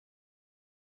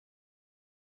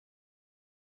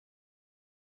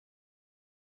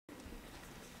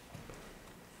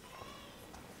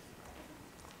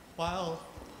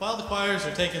While the choirs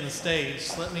are taking the stage,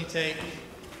 let me take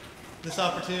this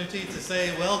opportunity to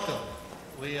say welcome.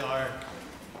 We are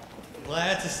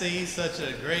glad to see such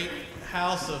a great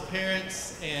house of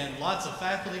parents and lots of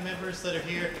faculty members that are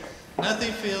here.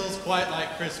 Nothing feels quite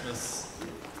like Christmas,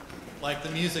 like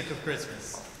the music of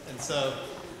Christmas. And so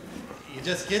you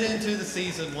just get into the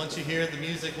season once you hear the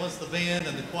music, once the band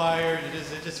and the choir,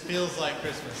 it just feels like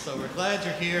Christmas. So we're glad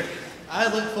you're here.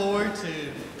 I look forward to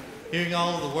hearing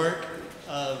all of the work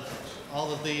of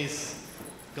all of these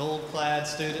gold-clad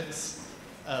students.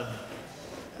 A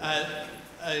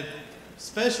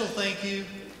special thank you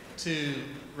to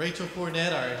Rachel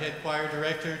Cornett, our head choir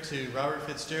director, to Robert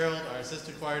Fitzgerald, our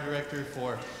assistant choir director,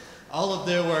 for all of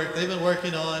their work. They've been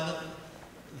working on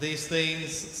these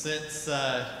things since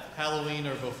Halloween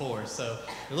or before, so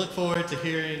we look forward to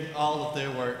hearing all of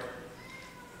their work.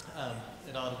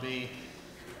 It ought to be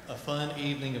a fun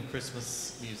evening of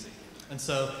Christmas music. And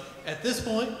so, at this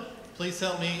point, please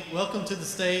help me welcome to the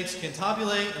stage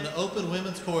Cantabile and the Open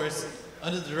Women's Chorus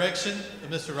under the direction of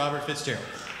Mr. Robert Fitzgerald.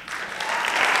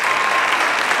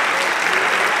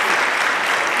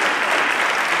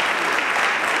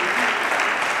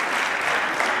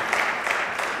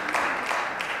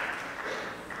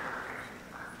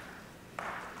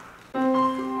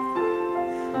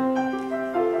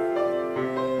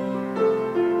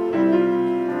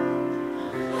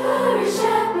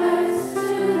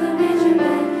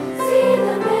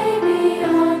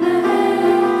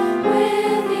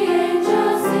 With the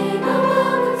angels sing a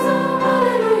welcome song,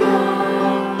 hallelujah.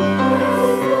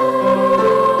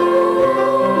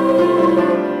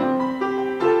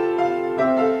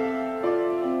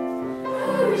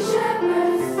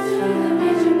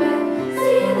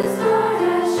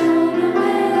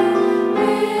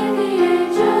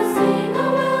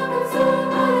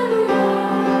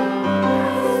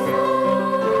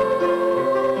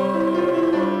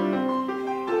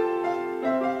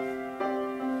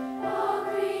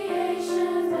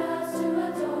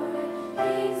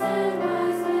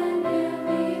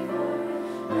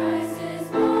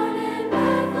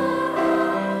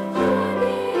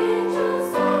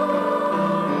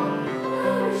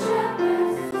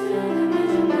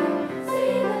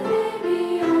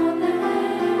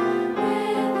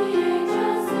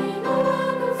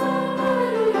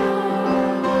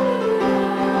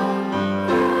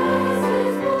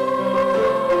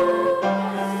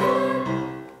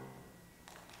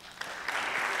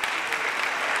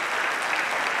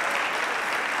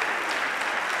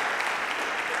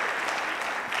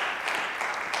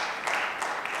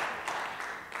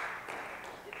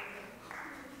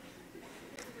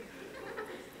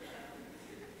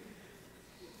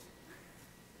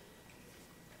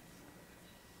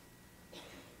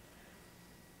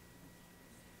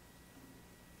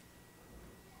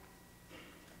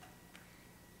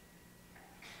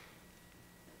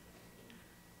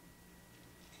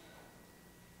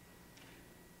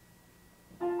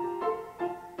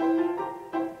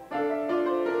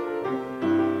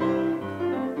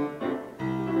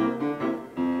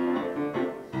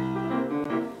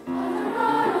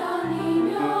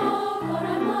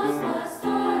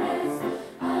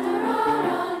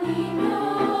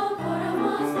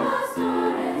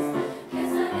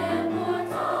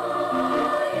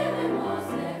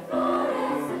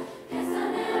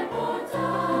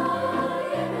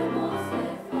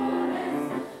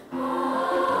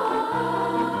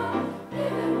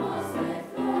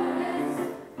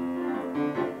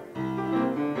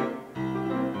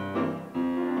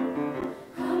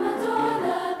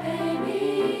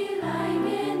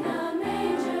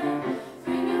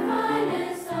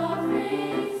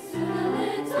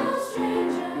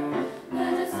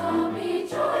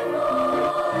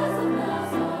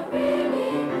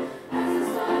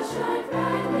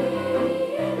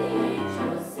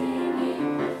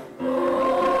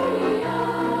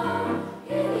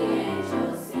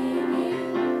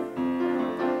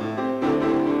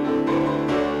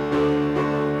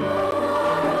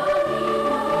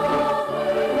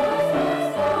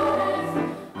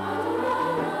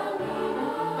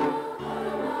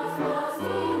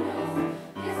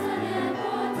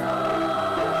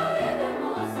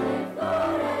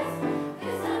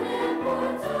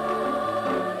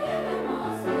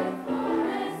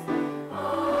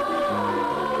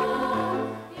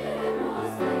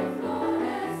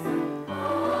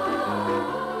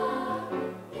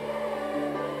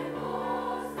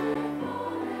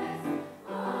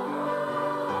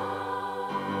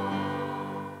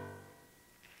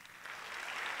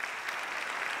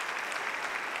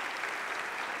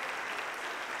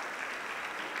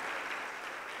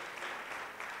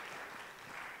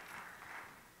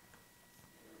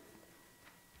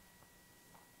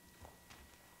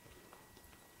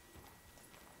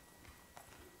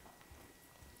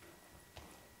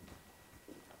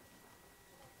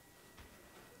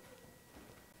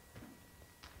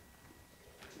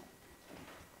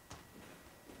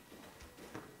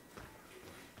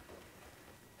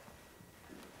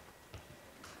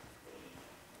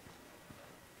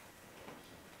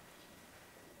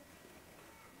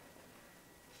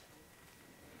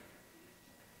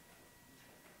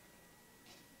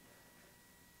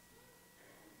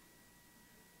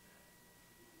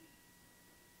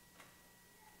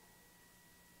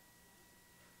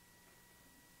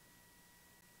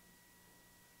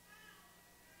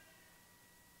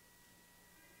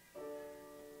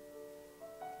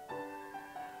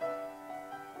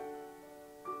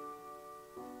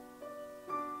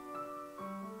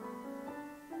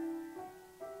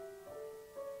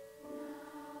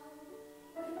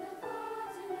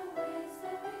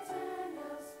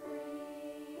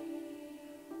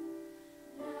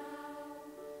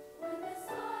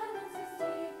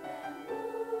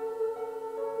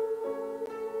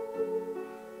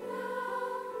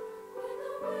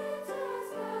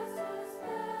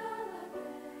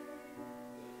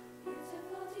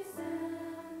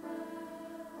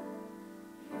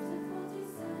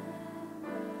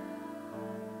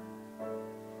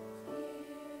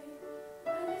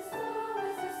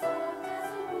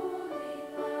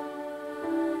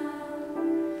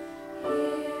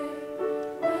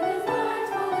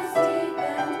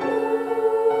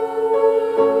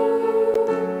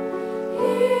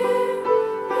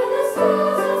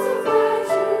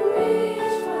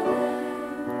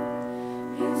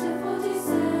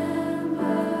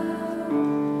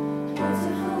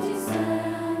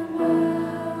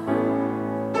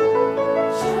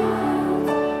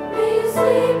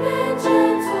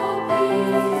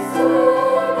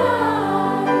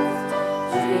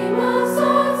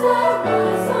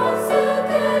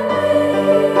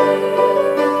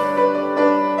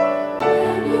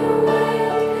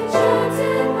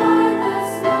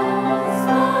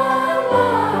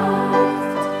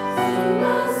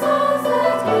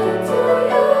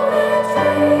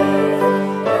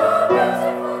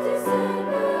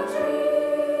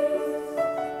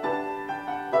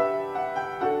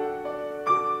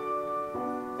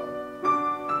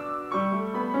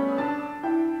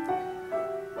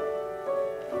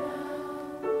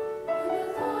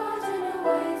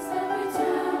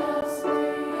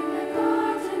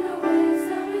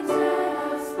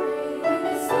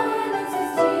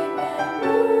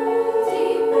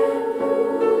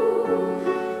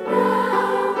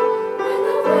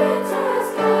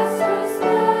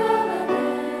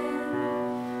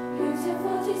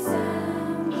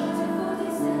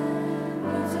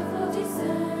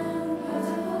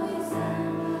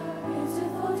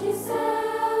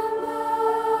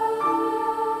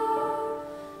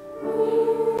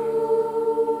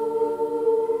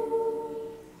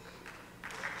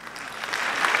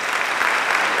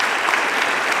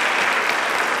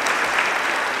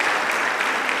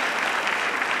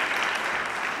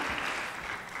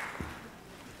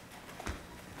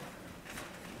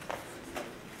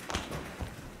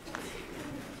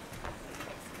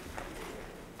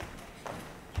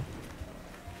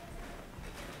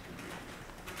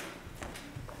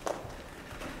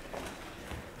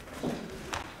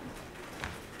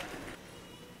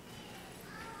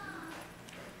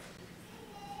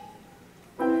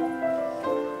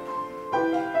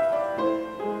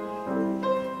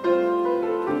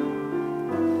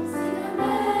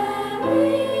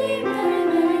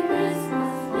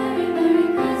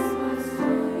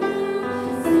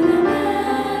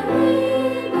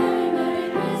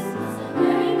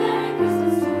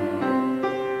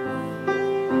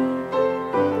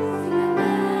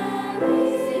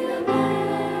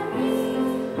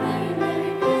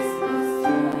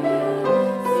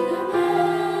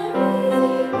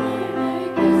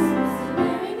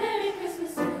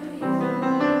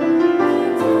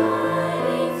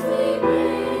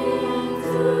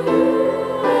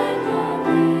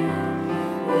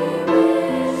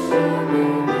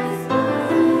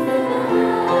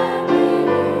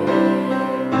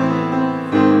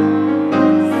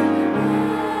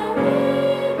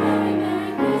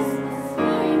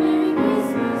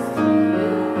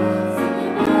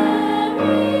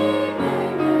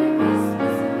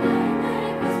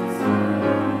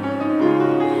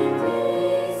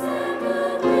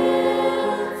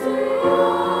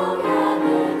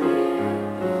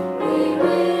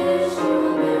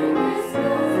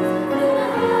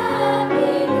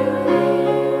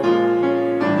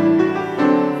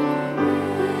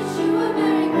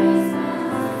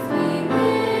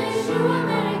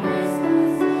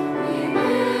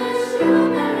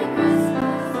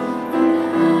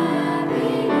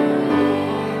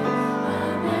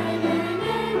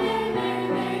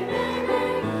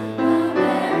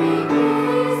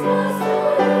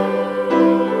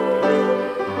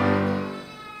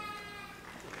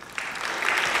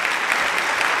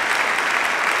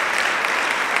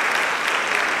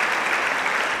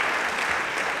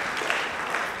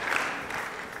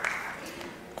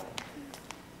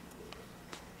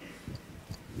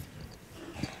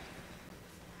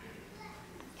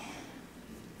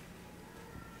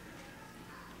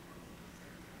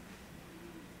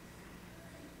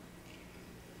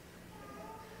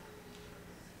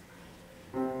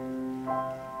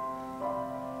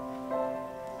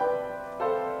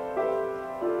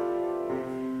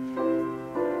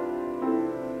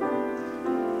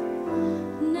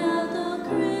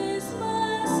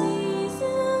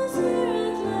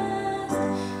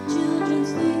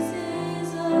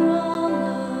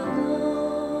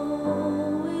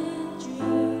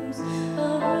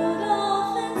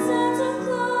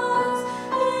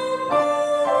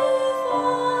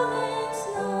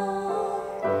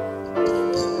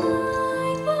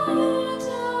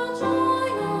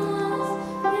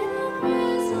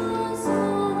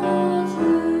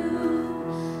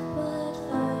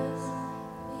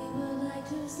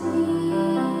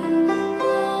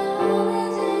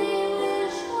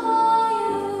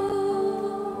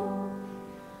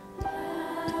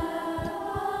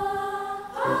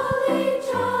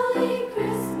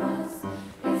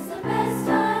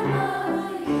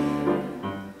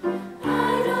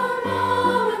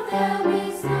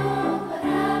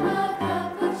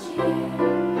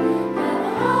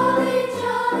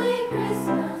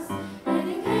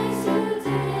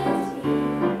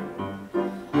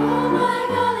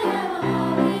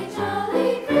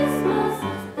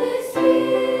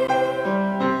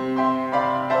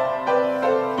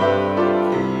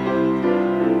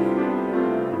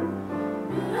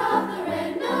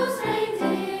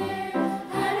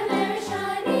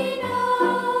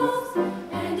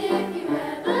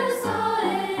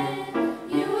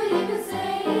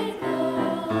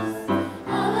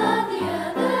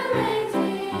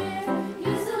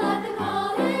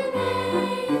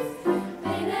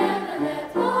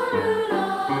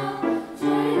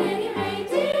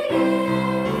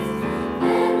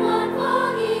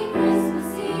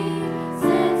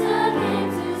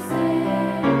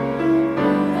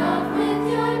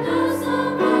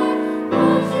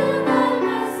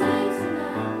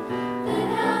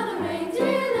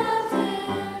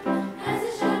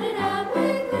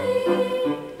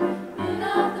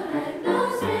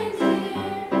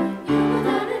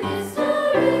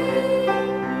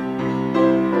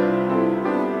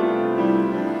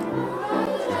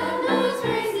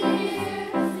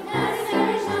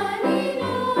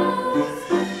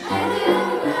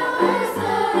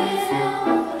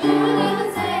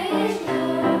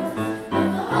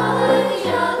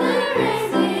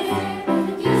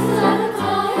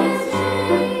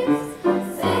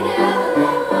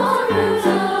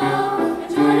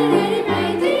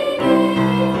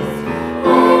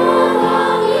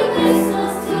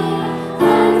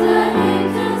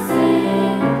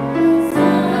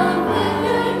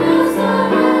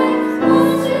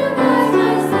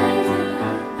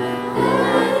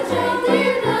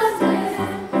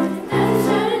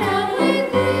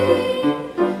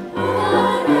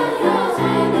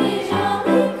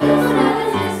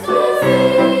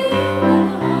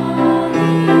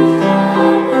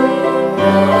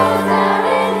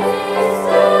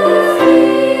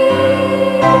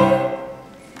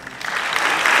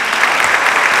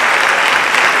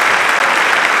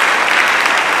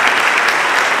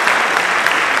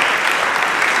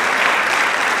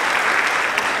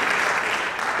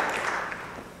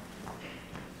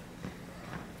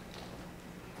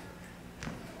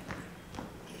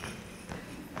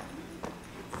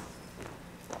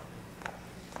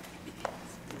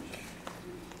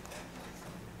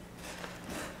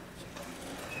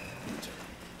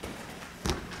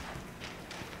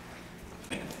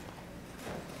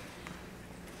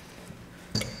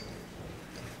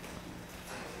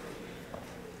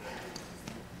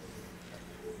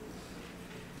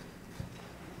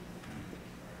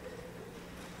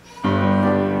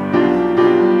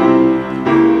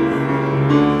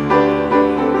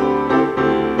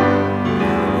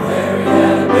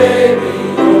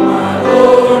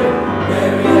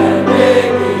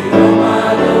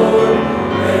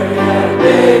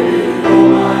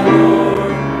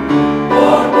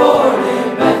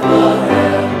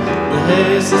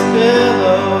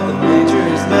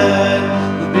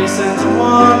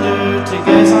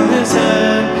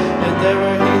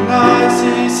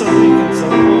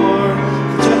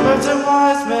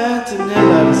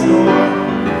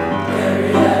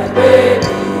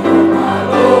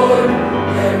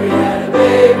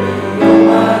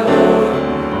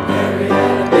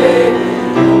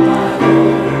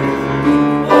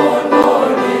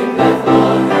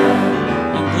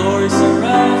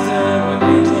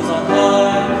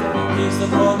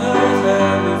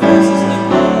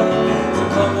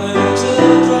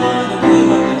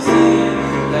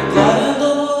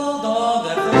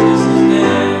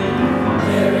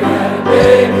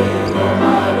 Baby,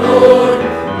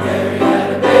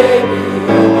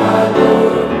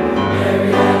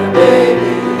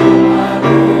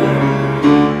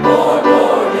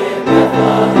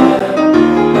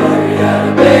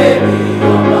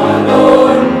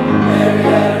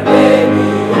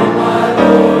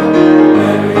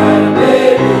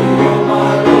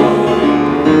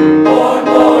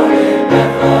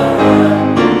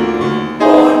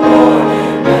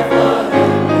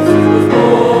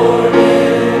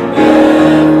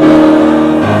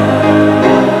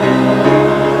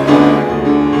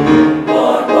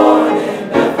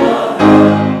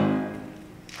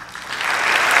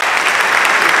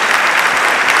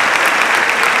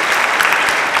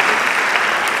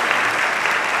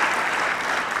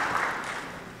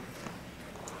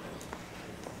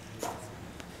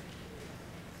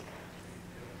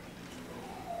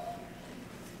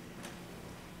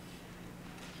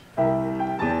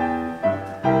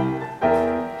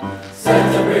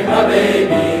 Santa, bring my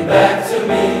baby back to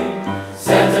me.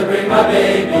 Santa, bring my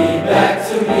baby back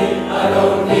to me. I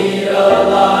don't need a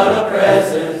lot of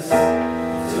presents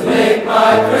to make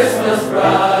my Christmas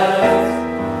bright.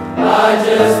 I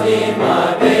just need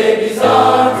my baby's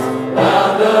arms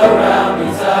wound around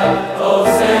me tight. Oh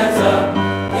Santa,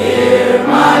 hear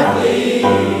my plea.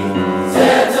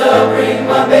 Santa, bring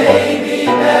my baby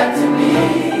back to me.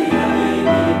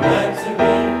 Back to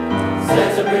me.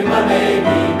 Santa, bring my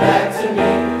baby back to me.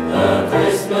 The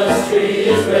Christmas tree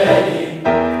is ready, the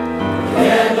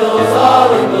candles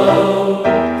all aglow.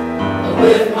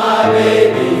 With my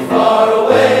baby far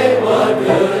away, what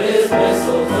good is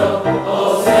mistletoe?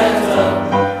 Oh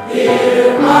Santa,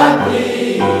 hear my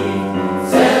plea.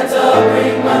 Santa,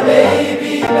 bring my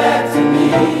baby back to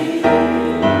me.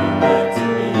 Back to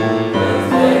me. Let's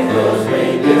take those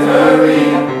reindeer hurry.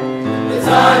 The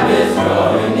time is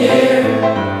drawing near.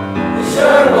 It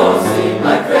sure won't seem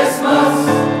like Christmas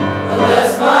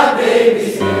unless my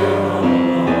baby's here.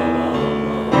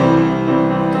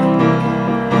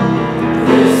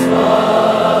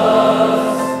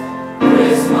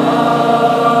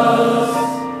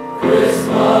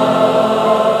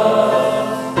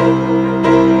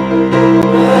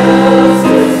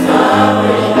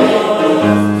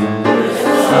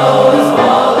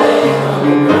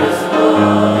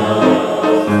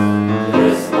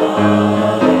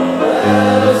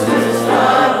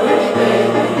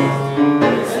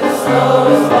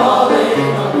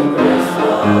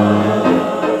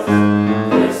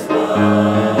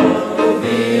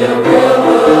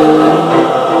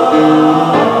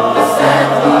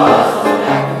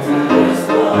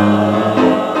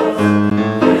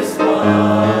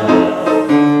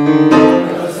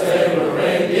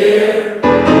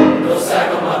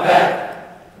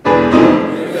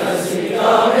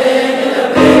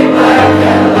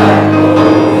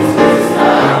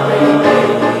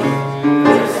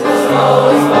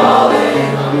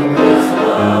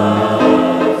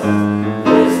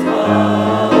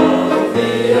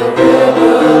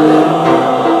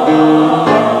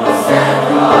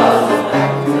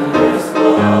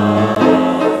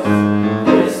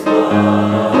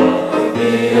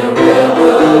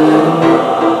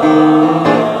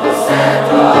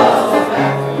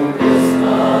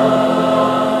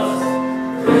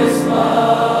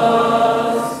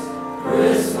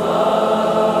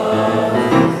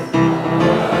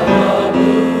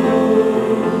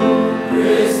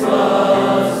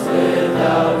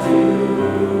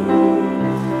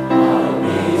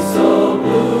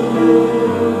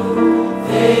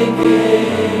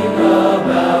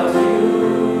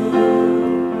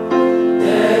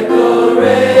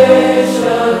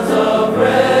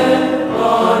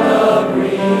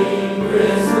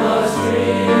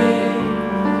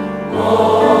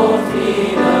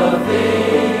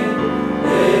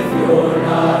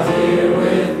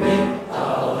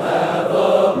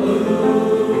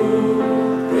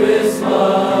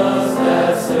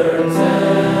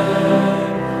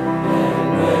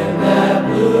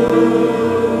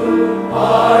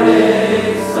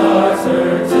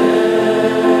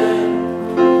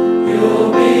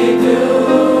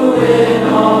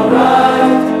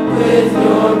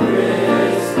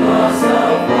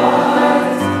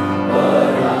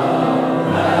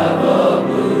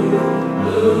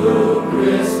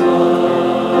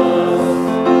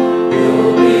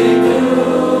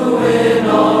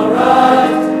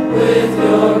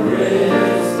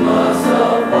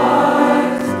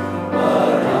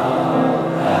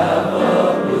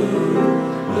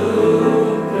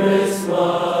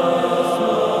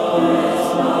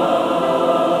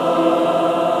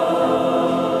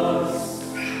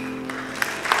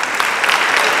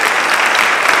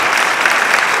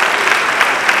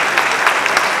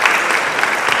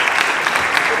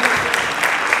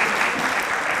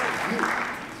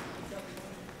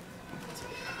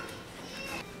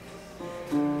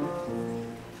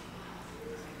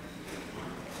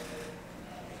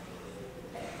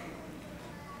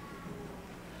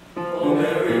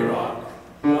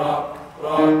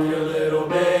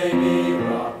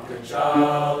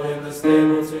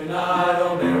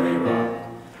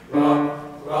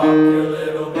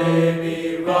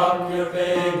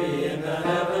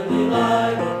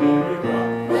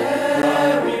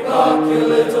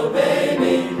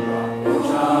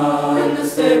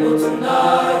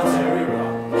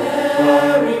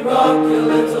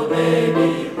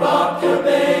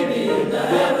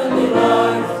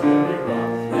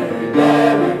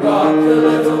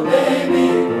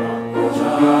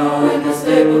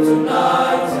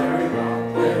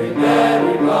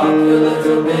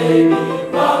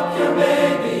 Rock your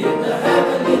baby in the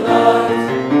heavenly light.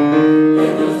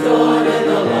 Angels join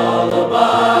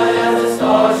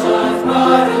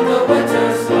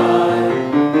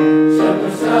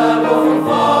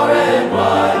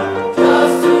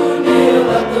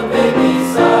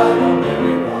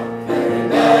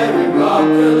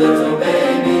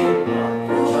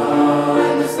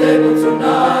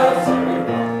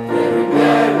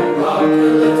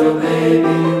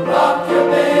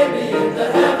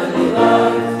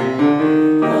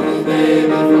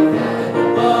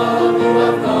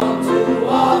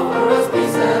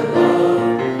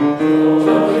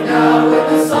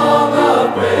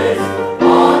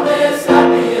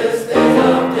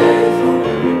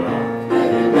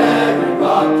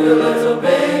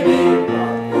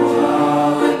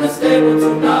stable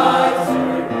tonight.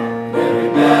 Mary,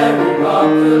 Mary, rock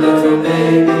your little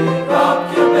baby,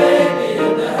 rock your baby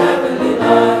in the heavenly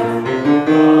light.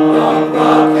 Rock,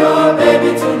 rock your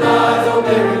baby tonight, oh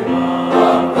Mary,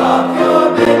 rock, rock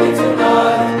your baby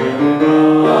tonight.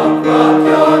 Rock, rock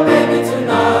your baby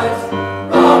tonight,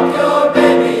 rock your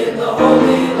baby in the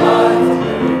holy light.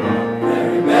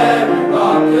 Mary, Mary,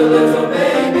 rock your little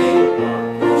baby,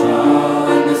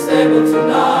 in the stable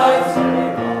tonight.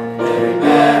 Mary,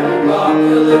 Mary, rock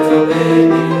your little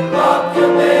baby, rock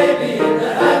your baby in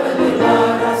the heavenly light.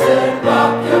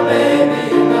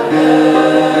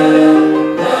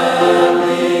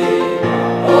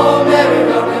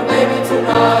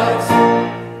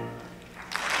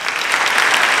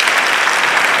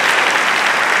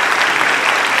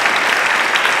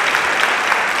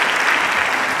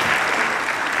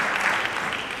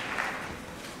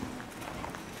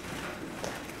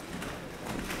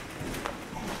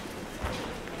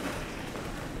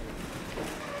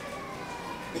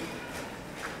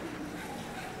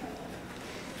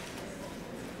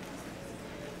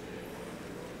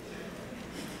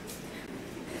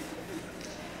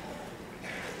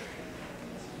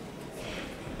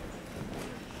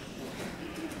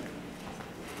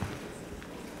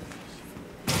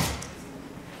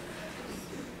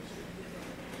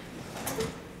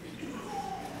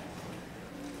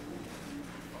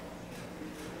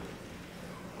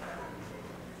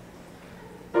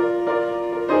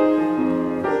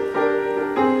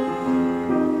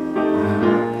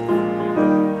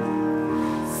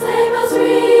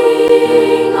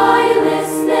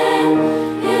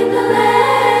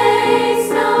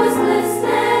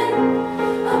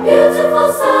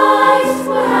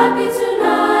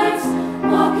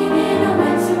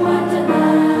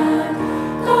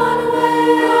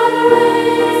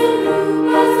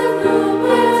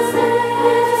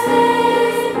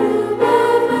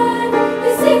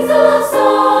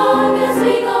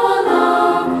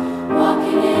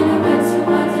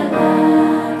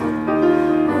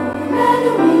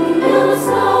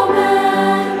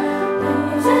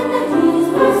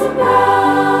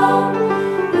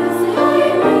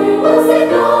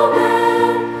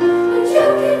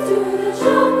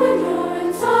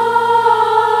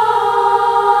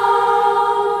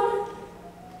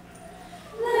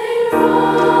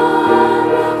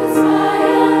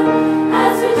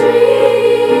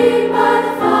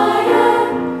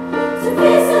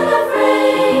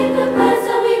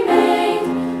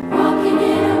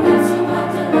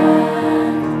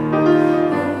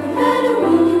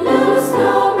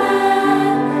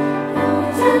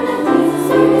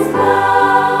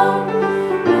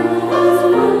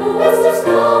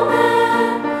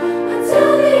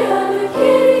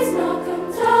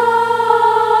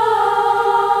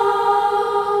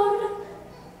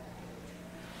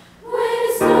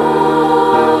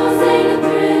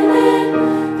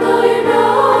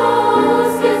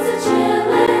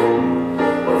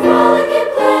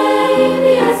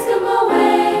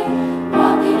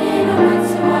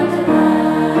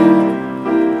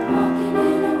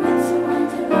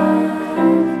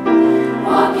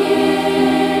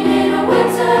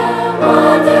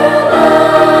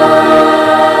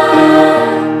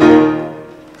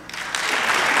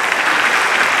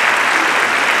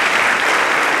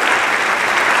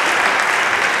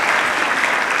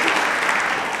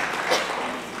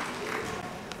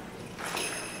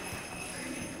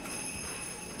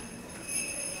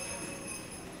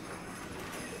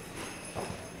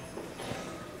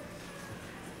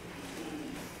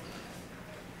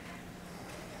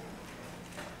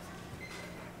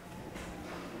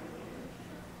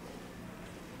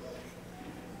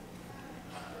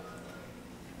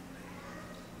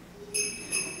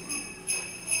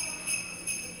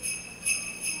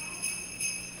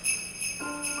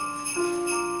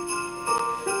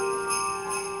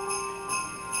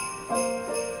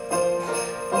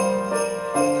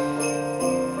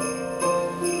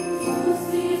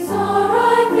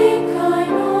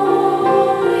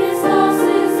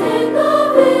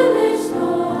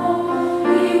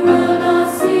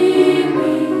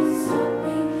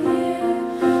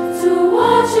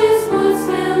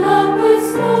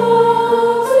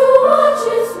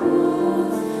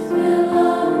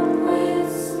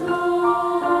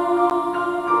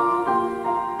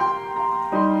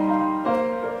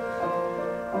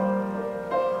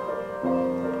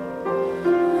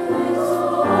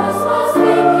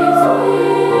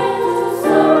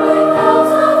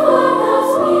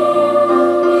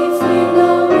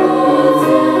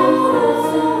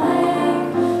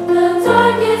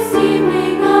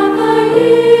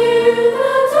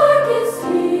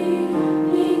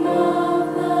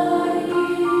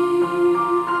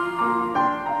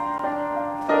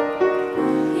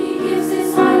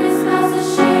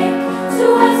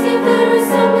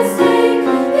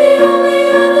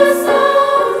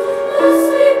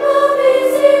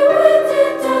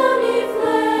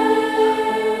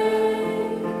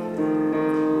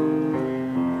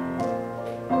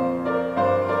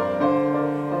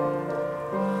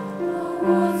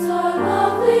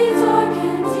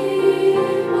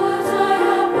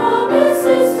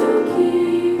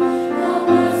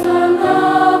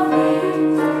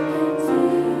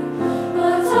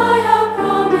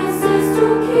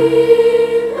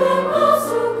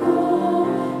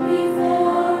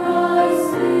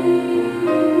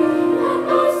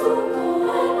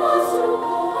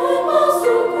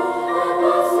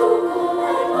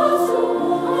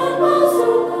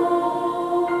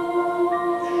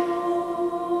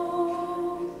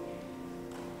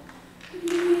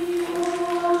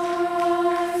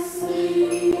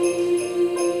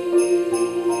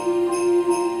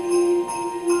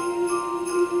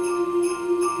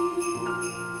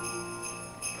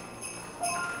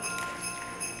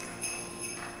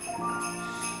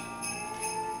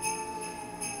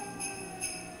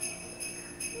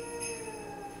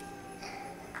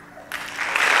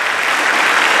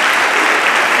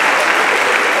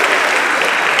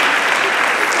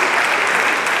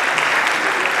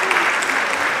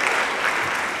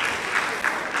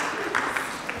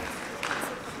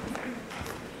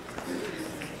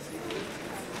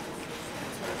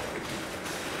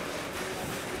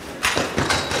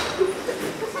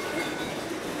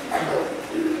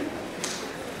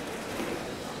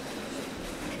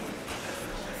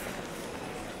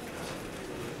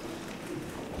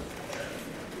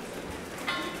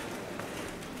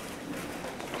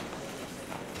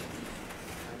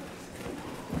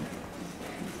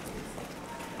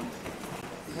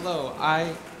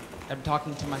 I am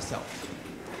talking to myself.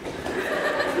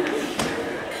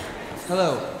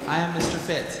 Hello, I am Mr.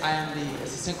 Fitz. I am the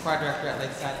assistant choir director at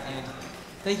Lakeside, and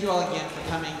thank you all again for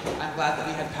coming. I'm glad that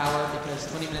we had power because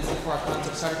 20 minutes before our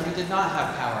concert started, we did not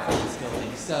have power in this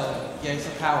building, so yay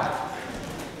for power.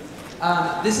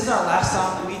 This is our last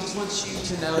song. We just want you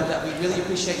to know that we really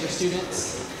appreciate your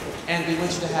students, and we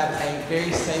want you to have a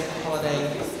very safe holiday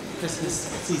Christmas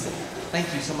season.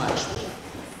 Thank you so much.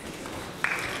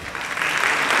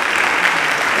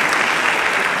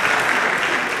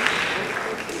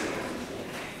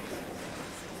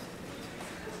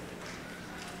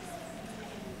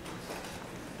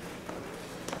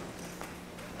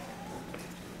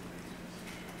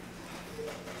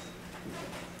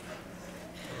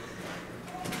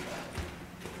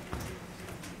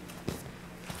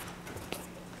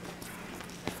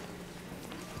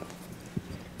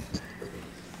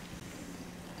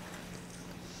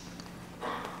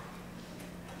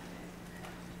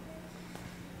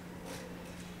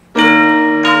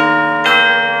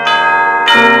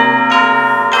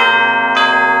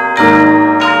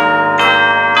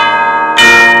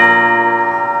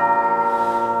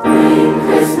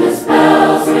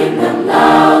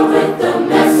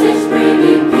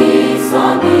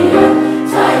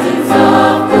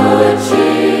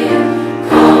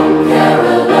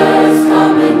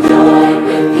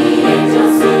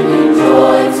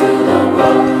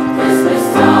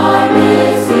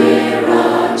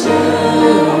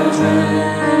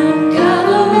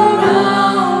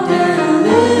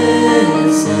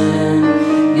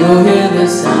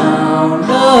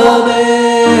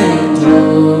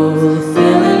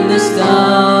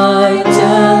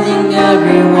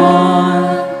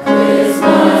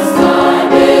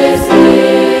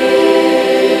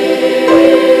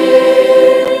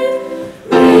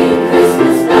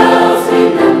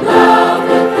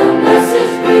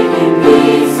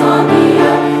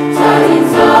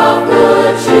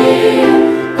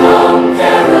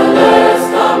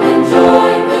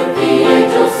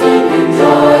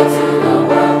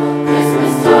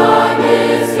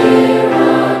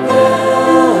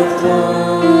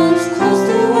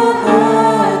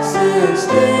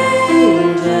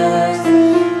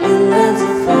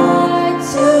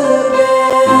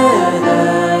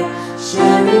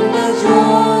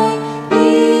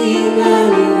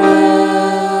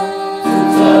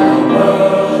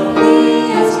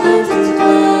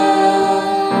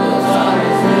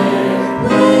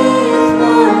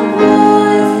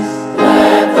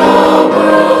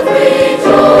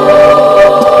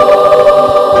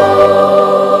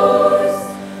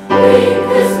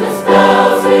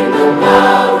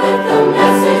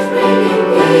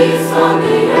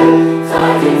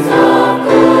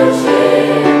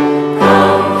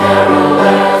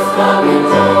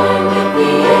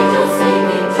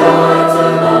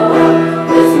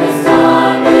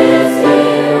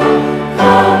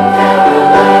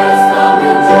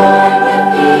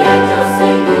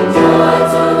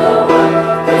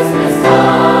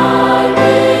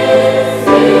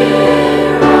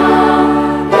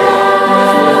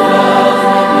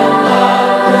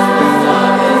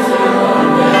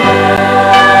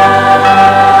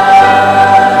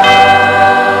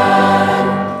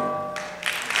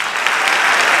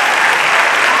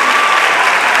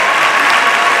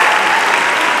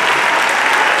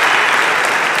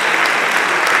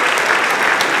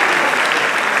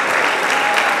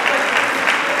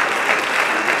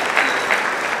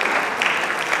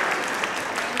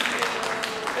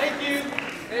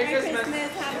 Merry Christmas.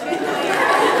 Happy